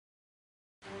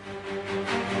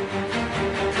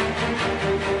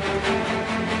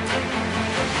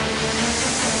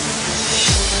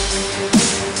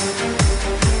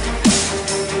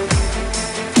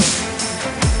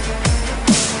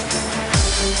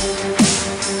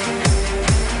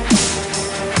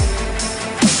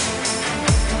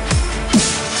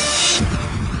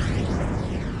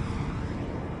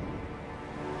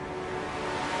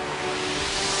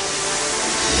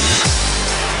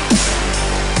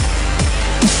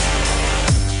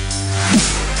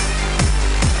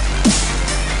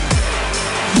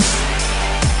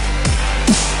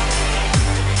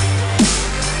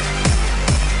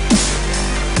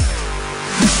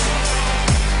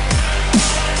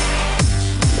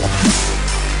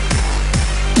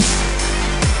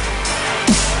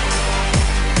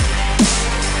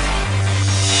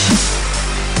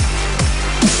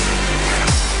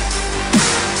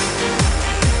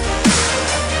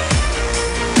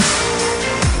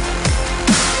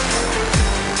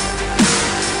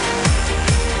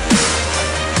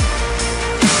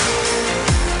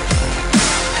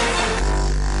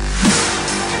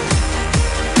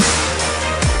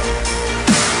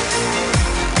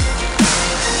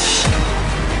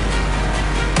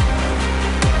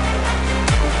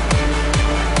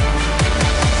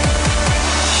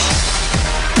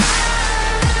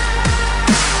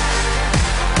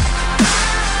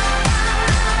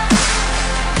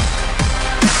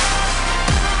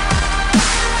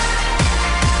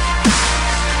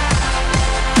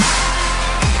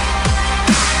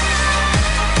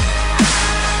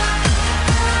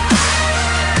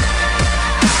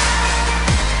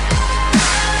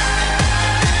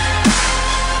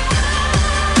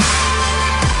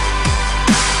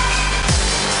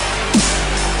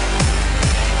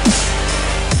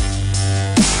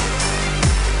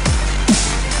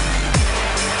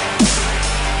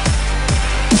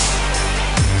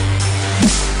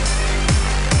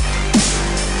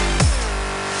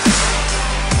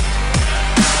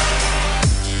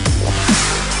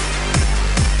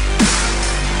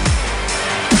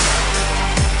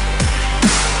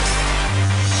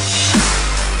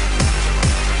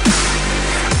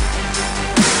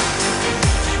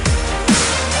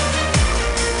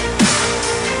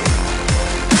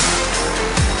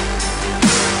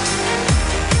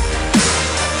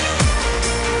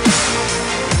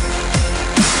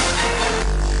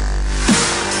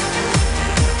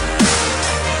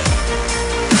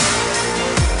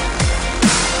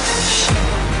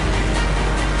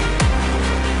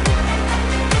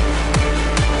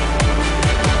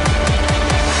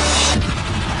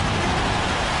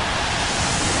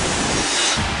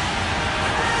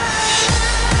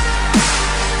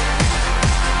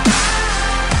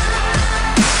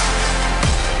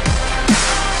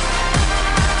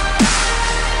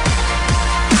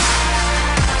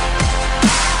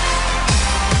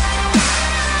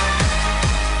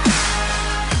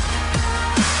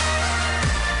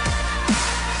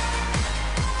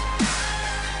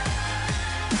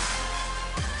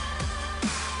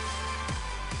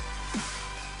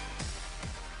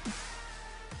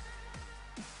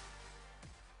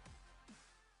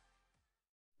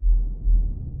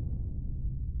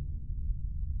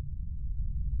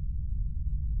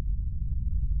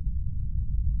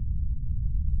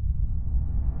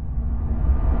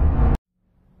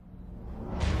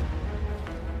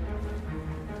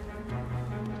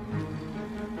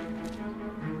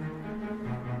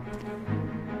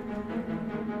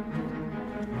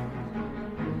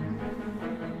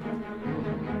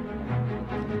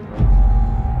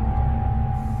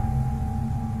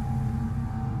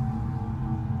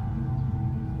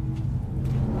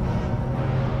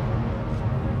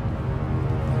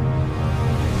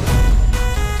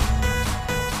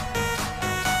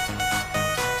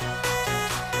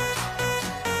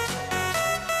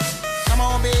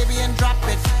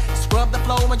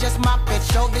and just mop it.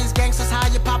 Show these gangsters how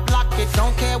you pop lock it.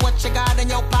 Don't care what you got in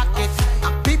your pocket.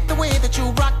 I beat the way that you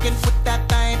rockin' with that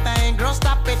thing. Girl,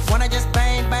 stop it. Wanna just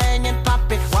bang, bang and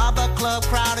pop it while the club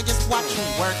crowd are just watching.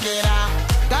 Work it out.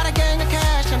 Got a gang of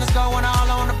cash and it's going all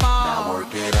on the ball. Now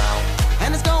work it out.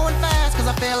 And it's going fast cause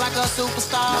I feel like a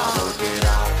superstar. Now work it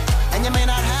out. And you may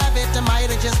not have it, I might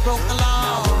have just broke the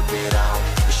law. Now work it out.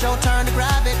 It's your turn to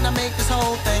grab it and I make this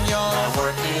whole thing yours. Now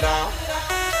work it out.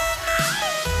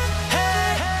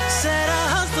 Hey, said our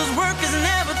hustlers' work is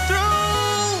never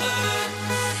through.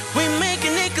 We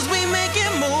making it cause we make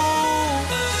it move.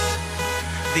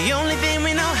 The only thing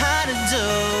we know how to do.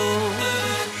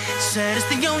 Said it's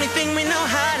the only thing we know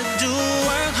how to do.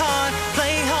 Work hard,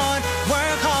 play hard,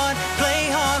 work hard, play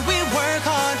hard. We work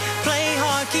hard, play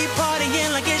hard, keep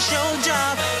partying like it's your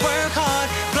job. Work hard,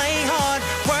 play hard,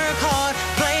 work hard,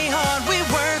 play hard. We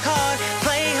work hard,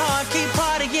 play hard, keep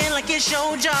partying like it's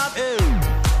your job.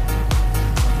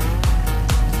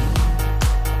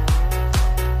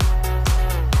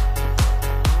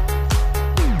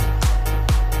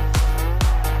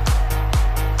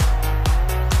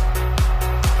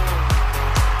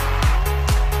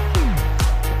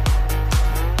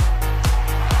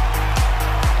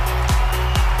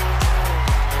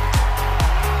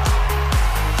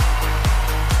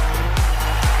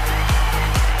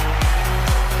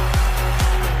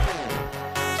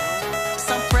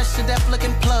 Deaf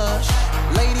looking plush,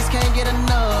 ladies can't get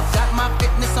enough. Got my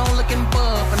fitness on looking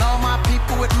buff, and all my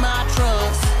people with my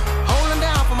trust. Holding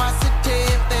down for my city.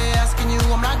 If they're asking you,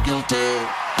 I'm not guilty.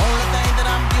 Only thing that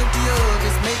I'm guilty of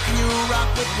is making you rock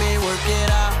with me. Work it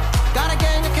out. Got a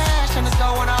gang of cash and it's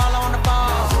going all on the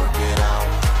ball. Now work it out.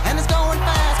 And it's going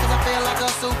fast cause I feel like a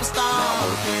superstar. Now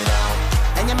work it out.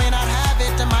 And you may not have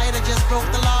it, I might have just broke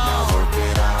the law. Now work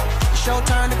it out. It's your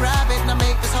turn to grab it and I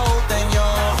make this whole thing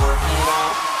yours. Now work it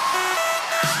out.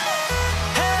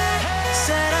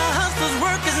 Said our hustlers'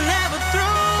 work is never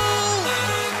through.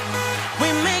 We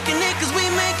making it cause we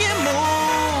make it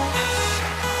move.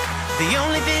 The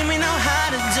only thing we know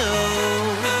how to do.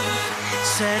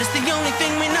 Said it's the only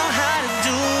thing we know